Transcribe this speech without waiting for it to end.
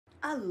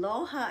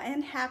Aloha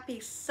and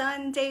happy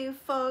Sunday,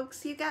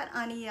 folks. You got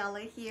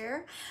Aniela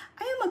here.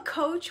 I am a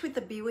coach with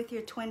the Be With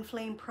Your Twin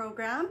Flame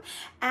program,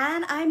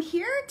 and I'm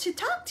here to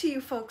talk to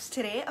you folks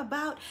today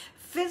about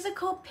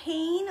physical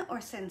pain or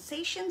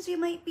sensations you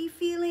might be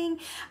feeling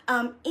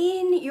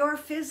in your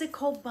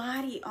physical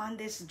body on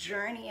this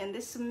journey, and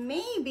this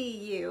may be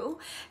you.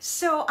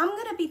 So I'm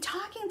going to be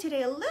talking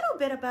today a little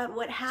bit about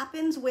what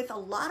happens with a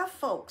lot of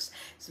folks.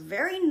 It's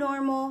very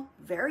normal,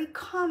 very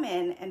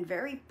common, and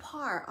very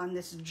par on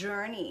this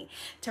journey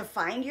to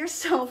find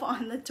yourself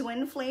on the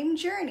twin flame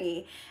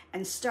journey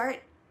and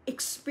start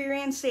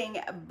experiencing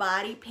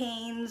body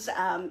pains,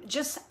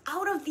 just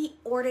out of the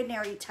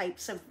ordinary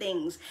types of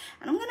things.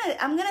 And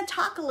I'm gonna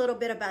talk a little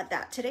bit about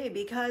that today,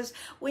 because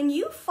when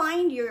you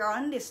find you're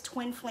on this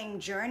twin flame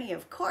journey,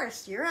 of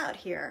course you're out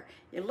here,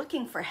 you're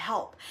looking for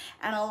help.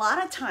 And a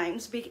lot of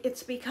times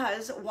it's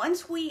because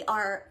once we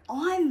are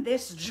on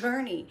this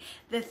journey,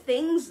 the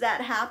things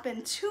that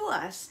happen to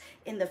us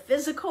in the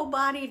physical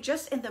body,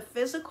 just in the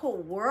physical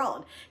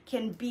world,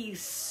 can be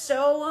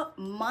so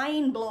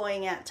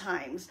mind-blowing at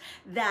times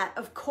that,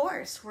 of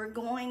course, we're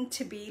going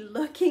to be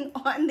looking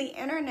on the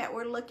internet.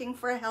 We're looking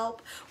for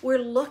help. We're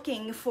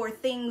looking for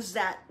things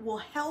that will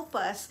help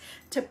us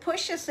to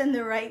push us in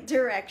the right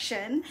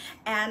direction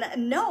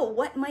and know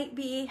what might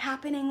be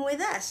happening with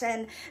us.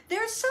 And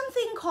there's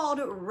something called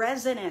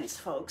resonance,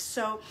 folks.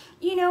 So,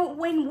 you know,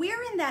 when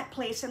we're in that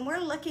place and we're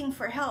looking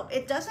for help,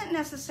 it doesn't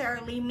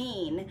necessarily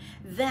mean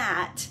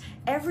that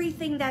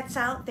everything that's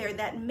out there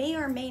that may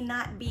or may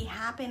not be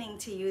happening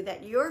to you,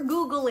 that you're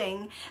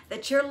Googling,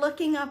 that you're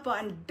looking up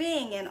on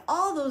Bing and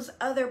all those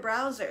other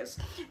browsers,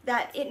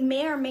 that it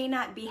may or may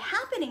not be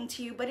happening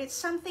to you, but it's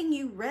something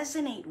you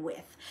resonate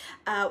with.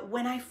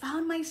 When I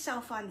found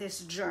myself on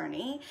this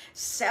journey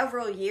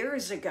several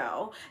years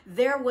ago,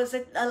 there was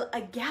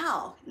a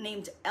gal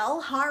named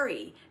Elle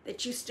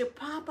that used to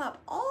pop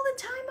up all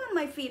the time on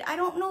my feed. I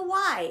don't know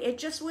why. It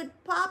just would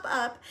pop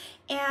up,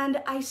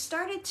 and I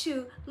started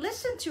to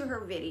listen to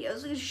her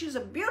videos. She's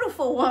a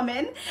beautiful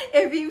woman.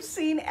 If you've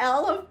seen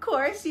Elle, of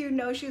course, you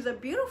know she's a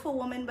beautiful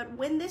woman. But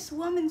when this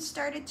woman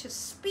started to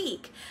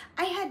speak,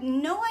 I had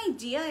no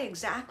idea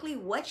exactly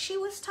what she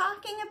was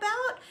talking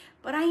about,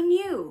 but I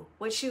knew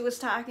what she was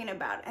talking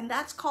about, and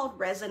that's called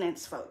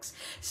resonance, folks.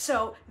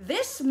 So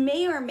this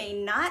may or may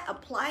not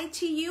apply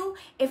to you.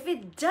 If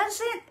it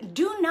doesn't,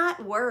 do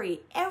not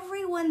worry.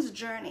 Everyone's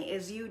journey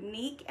is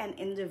unique and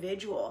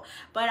individual.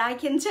 But I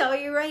can tell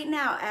you right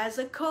now, as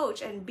a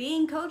coach and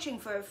being coaching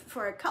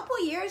for a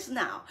couple years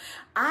now,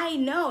 I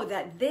know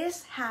that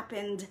this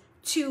happened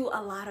to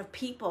a lot of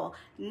people,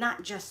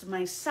 not just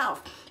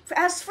myself.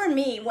 As for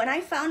me, when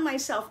I found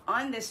myself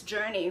on this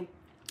journey,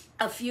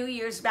 a few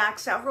years back,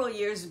 several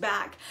years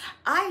back,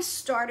 I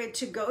started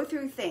to go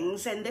through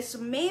things, and this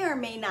may or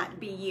may not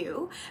be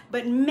you,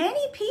 but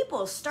many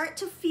people start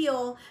to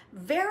feel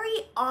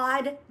very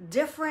odd,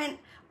 different,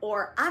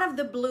 or out of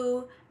the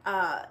blue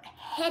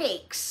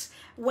headaches.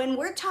 When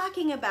we're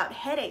talking about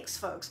headaches,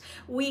 folks,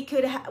 we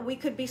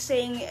could be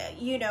saying,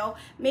 you know,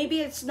 maybe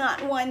it's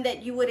not one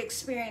that you would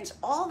experience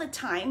all the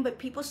time, but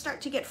people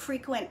start to get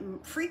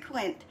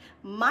frequent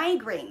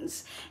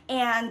migraines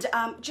and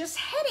just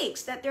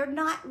headaches that they're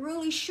not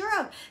really sure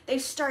of. They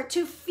start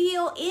to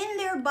feel in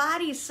their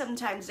bodies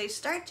sometimes. They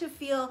start to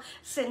feel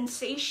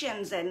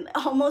sensations, and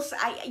almost,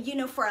 you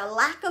know, for a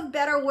lack of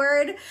better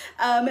word,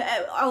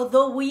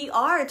 although we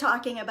are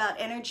talking about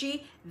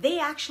energy, they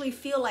actually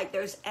feel like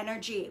there's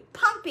energy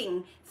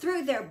pumping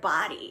through their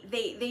body.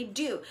 They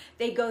do.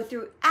 They go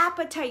through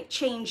appetite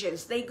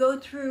changes. They go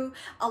through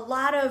a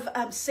lot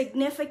of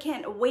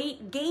significant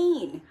weight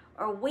gain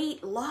or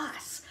weight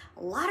loss.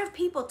 A lot of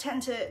people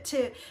tend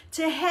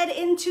to head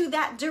into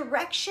that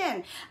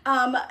direction.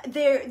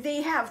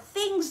 They have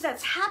things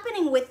that's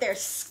happening with their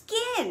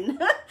skin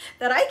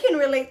that I can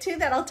relate to,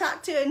 that I'll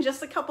talk to in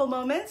just a couple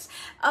moments,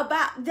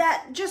 about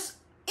that just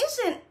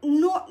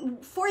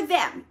isn't for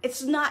them.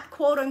 It's not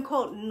quote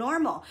unquote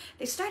normal.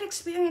 They start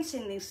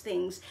experiencing these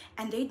things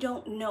and they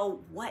don't know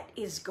what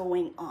is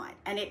going on.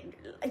 And it,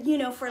 you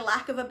know, for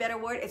lack of a better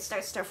word, it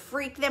starts to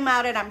freak them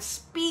out. And I'm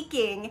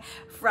speaking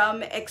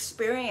from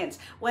experience.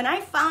 When I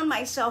found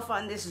myself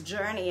on this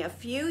journey a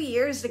few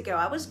years ago,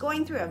 I was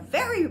going through a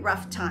very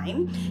rough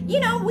time. You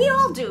know, we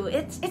all do.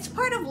 It's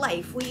part of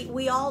life.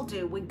 We all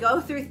do. We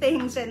go through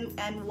things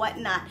and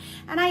whatnot.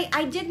 And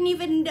I didn't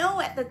even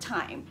know at the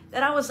time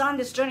that I was on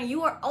this journey.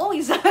 You are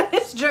always on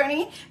this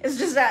journey. It's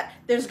just that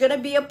there's going to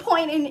be a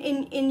point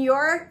in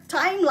your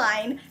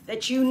timeline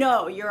that you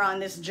know you're on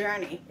this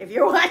journey. If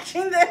you're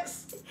watching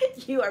this,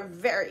 you are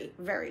very,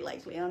 very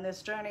likely on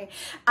this journey.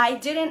 I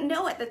didn't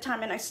know at the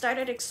time, and I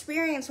started to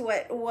experience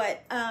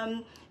what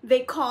they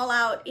call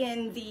out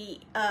in the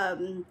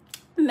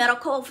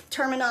medical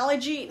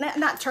terminology,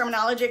 not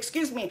terminology,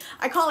 excuse me.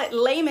 I call it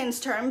layman's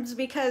terms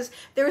because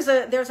there's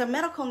a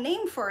medical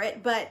name for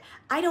it, but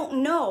I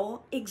don't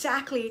know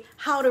exactly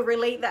how to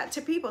relate that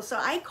to people. So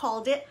I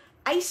called it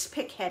ice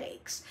pick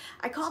headaches.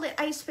 I called it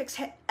ice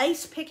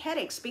pick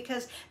headaches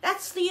because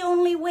that's the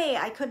only way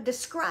I could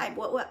describe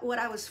what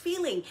I was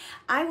feeling.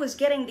 I was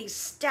getting these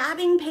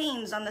stabbing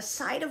pains on the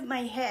side of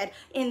my head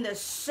in the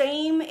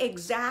same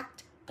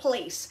exact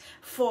place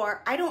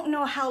for I don't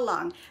know how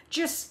long.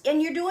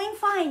 And you're doing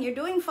fine. You're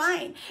doing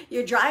fine.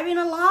 You're driving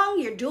along.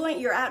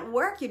 You're at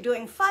work. You're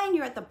doing fine.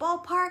 You're at the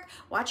ballpark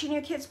watching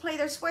your kids play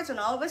their sports, and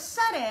all of a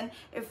sudden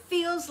it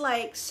feels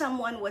like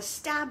someone was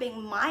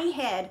stabbing my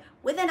head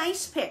with an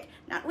ice pick,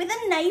 not with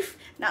a knife,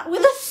 not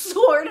with a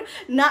sword,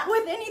 not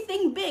with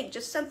anything big,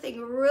 just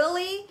something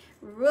really,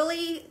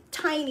 really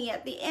tiny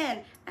at the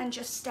end, and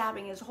just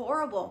stabbing is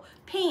horrible.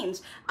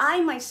 Pains.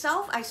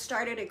 I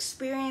started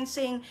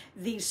experiencing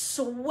these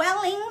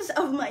swellings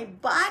of my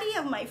body,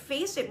 of my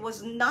face. It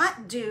was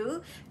not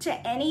due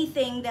to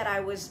anything that I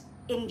was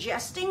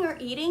ingesting or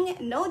eating,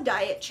 no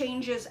diet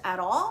changes at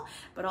all,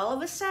 but all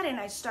of a sudden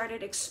I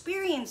started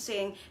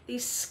experiencing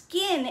these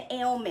skin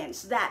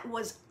ailments that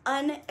was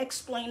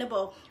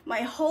unexplainable.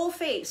 My whole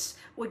face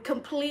would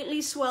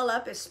completely swell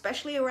up,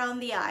 especially around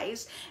the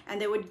eyes, and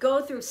they would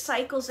go through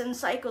cycles and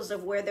cycles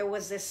of where there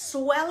was this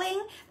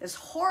swelling, this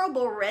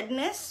horrible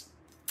redness,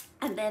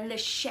 and then the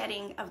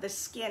shedding of the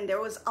skin.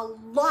 There was a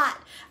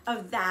lot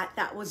of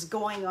that was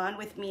going on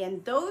with me,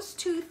 and those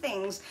two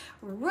things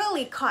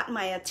really caught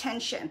my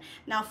attention.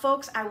 Now,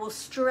 folks, I will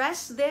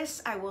stress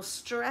this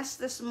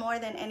more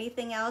than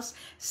anything else.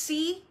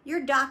 See your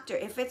doctor.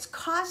 If it's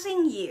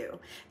causing you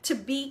to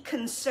be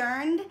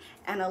concerned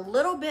and a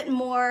little bit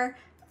more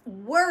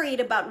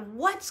worried about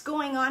what's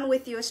going on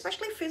with you,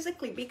 especially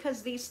physically,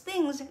 because these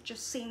things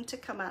just seem to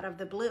come out of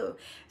the blue.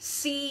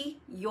 See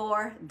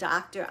your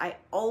doctor. I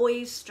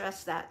always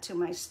stress that to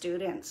my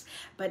students.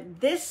 But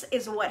this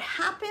is what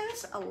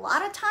happens a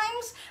lot of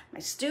times.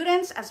 My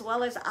students, as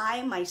well as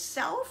I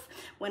myself,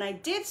 when I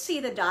did see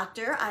the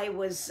doctor, I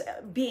was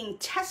being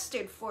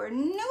tested for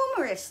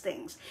numerous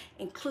things,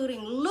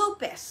 including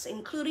lupus,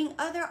 including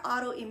other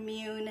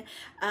autoimmune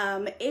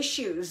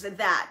issues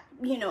that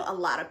a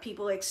lot of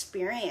people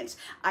experience.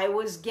 I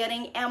was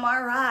getting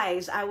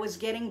MRIs, I was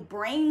getting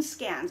brain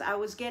scans, I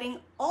was getting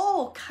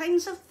all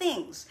kinds of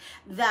things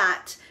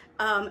that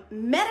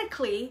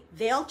medically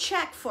they'll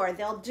check for.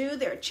 They'll do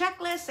their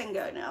checklist and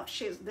go, no,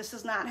 this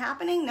is not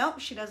happening. Nope,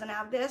 she doesn't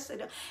have this.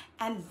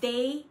 And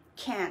they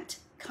can't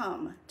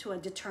come to a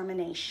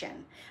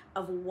determination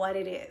of what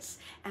it is.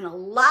 And a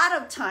lot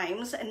of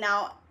times,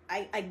 now,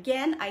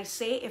 I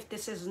say, if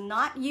this is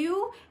not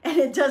you and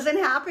it doesn't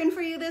happen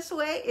for you this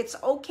way, it's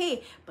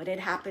okay, but it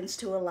happens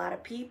to a lot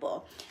of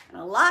people. And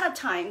a lot of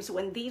times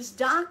when these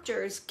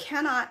doctors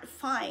cannot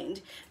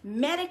find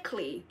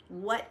medically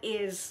what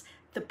is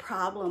the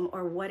problem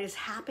or what is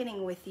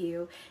happening with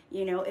you,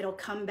 it'll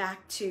come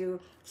back to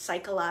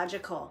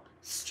psychological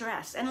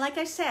stress. And like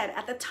I said,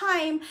 at the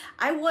time,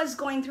 I was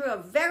going through a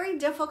very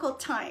difficult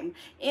time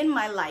in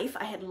my life.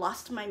 I had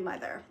lost my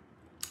mother,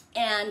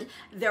 and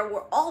there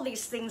were all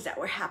these things that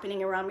were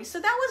happening around me.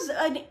 So that was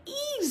an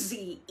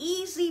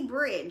easy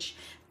bridge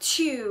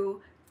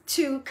to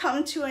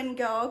come to and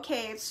go,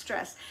 okay, it's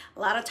stress. A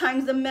lot of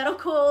times the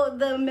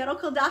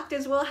medical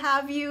doctors will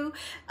have you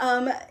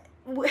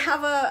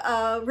have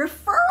a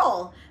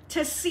referral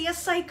to see a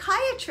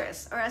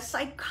psychiatrist or a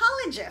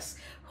psychologist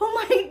who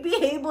might be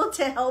able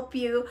to help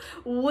you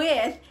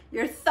with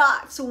your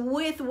thoughts,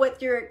 with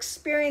what you're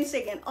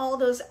experiencing and all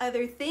those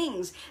other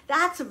things.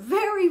 That's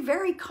very,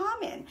 very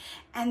common.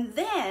 And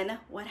then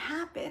what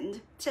happened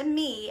to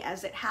me,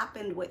 as it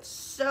happened with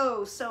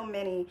so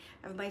many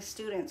of my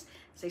students,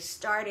 is they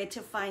started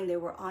to find they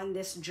were on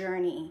this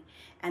journey,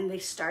 and they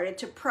started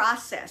to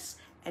process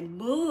and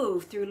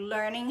move through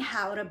learning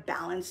how to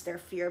balance their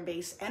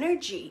fear-based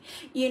energy.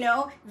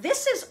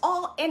 This is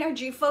all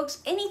energy,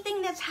 folks.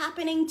 Anything that's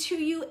happening to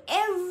you,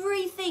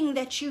 everything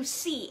that you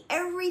see,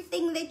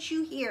 everything that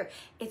you hear,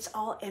 it's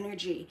all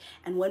energy.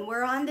 And when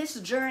we're on this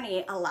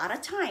journey, a lot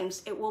of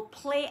times it will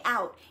play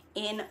out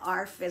in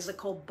our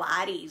physical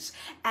bodies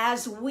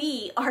as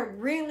we are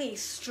really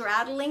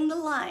straddling the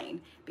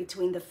line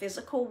between the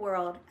physical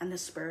world and the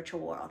spiritual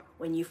world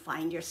when you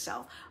find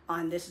yourself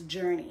on this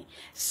journey.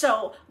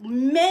 So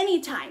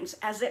many times,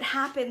 as it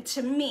happened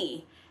to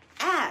me,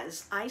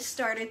 as I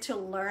started to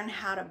learn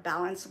how to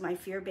balance my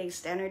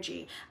fear-based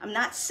energy. I'm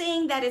not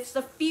saying that it's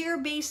the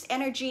fear-based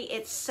energy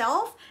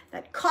itself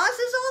that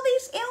causes all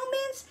these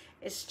ailments.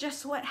 It's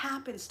just what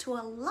happens to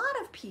a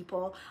lot of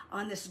people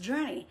on this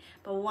journey.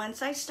 But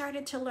once I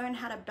started to learn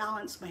how to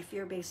balance my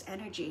fear-based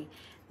energy,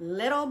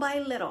 little by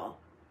little,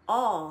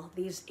 all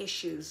these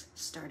issues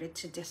started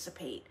to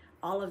dissipate.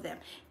 All of them,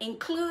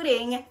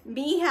 including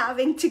me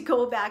having to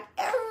go back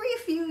every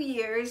few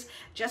years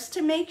just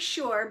to make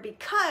sure,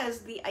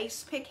 because the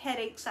ice pick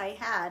headaches I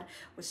had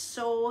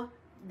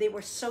they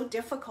were so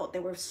difficult, they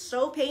were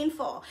so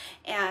painful.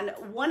 And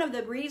one of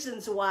the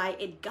reasons why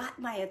it got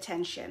my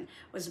attention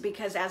was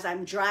because as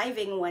I'm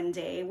driving one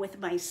day with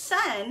my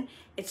son,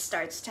 it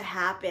starts to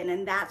happen.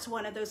 And that's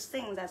one of those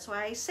things. That's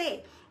why I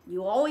say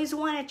you always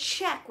want to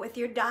check with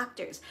your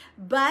doctors.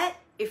 But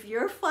if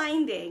you're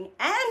finding,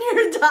 and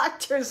your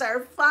doctors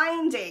are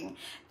finding,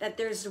 that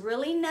there's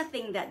really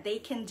nothing that they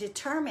can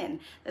determine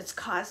that's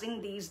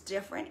causing these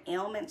different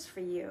ailments for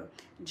you,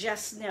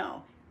 just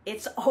know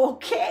it's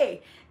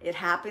okay. It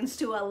happens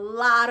to a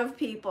lot of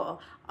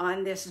people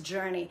on this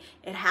journey.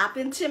 It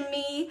happened to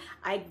me.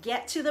 I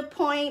get to the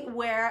point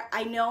where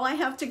I know I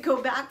have to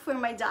go back for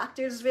my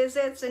doctor's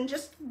visits and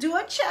just do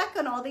a check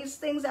on all these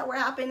things that were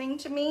happening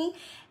to me,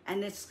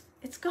 and it's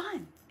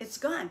gone. It's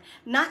gone.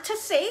 Not to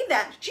say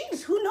that,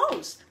 geez, who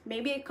knows?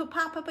 Maybe it could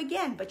pop up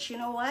again. But you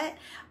know what?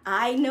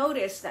 I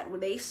noticed that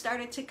they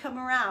started to come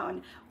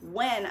around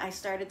when I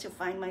started to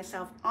find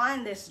myself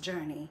on this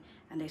journey,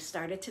 and they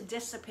started to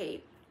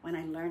dissipate when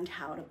I learned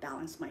how to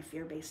balance my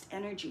fear-based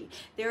energy.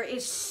 There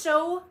is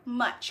so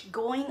much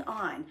going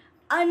on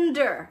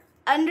under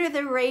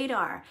the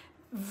radar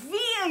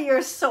via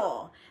your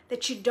soul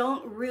that you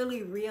don't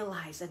really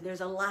realize. And there's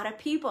a lot of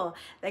people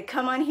that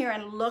come on here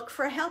and look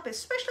for help,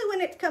 especially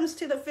when it comes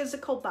to the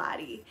physical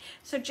body.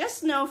 So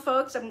just know,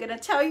 folks, I'm gonna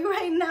tell you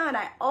right now, and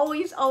I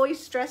always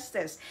stress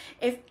this,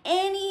 if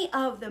any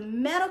of the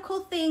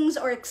medical things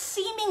or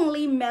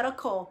seemingly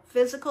medical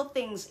physical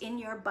things in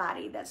your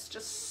body that's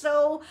just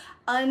so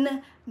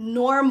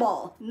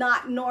unnormal,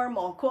 not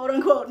normal, quote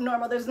unquote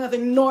normal, there's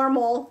nothing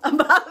normal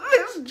about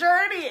this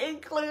journey,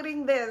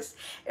 including this.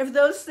 If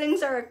those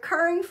things are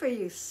occurring for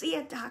you, see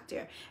a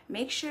doctor.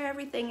 Make sure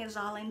everything is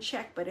all in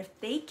check. But if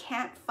they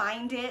can't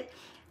find it,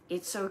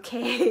 it's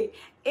okay.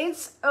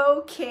 It's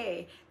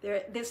okay.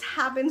 This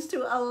happens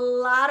to a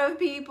lot of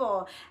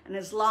people. And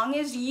as long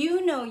as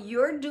you know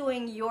you're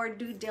doing your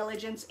due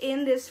diligence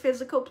in this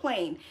physical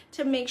plane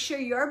to make sure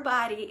your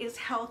body is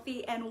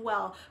healthy and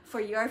well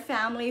for your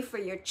family, for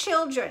your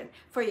children,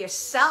 for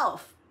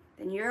yourself,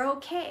 then you're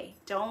okay.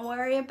 Don't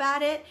worry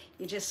about it.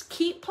 You just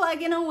keep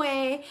plugging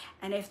away.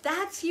 And if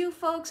that's you,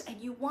 folks,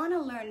 and you want to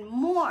learn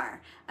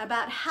more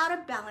about how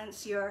to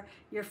balance your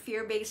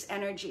fear-based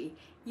energy,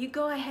 you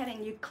go ahead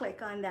and you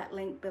click on that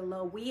link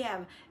below. We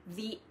have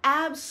the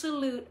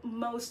absolute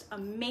most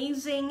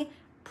amazing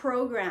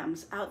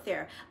programs out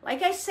there.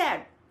 Like I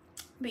said,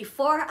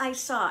 before I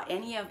saw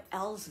any of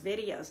Elle's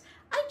videos,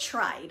 I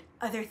tried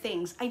other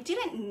things. I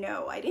didn't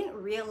know, I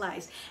didn't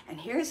realize.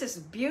 And here's this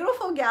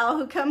beautiful gal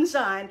who comes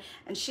on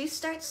and she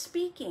starts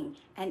speaking.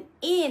 And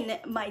in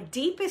my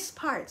deepest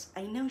parts,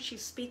 I know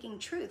she's speaking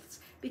truths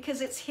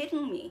because it's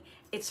hitting me.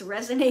 It's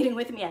resonating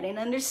with me. I didn't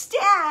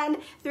understand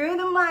through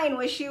the mind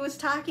what she was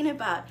talking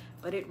about,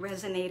 but it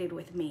resonated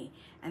with me.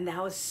 And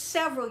that was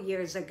several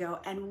years ago.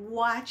 And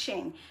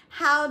watching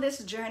how this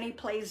journey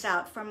plays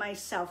out for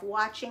myself,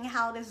 watching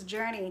how this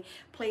journey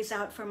plays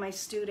out for my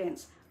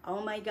students,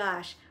 oh my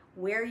gosh,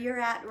 where you're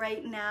at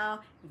right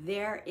now,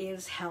 there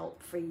is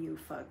help for you,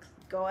 folks.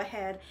 Go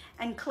ahead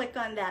and click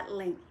on that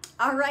link.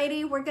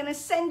 Alrighty, we're gonna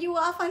send you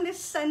off on this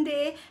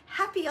Sunday.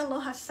 Happy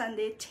Aloha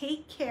Sunday.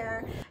 Take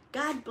care.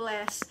 God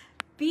bless.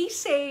 Be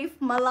safe.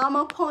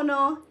 Malama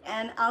pono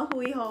and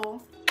ahui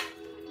ho.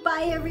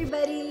 Bye,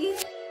 everybody.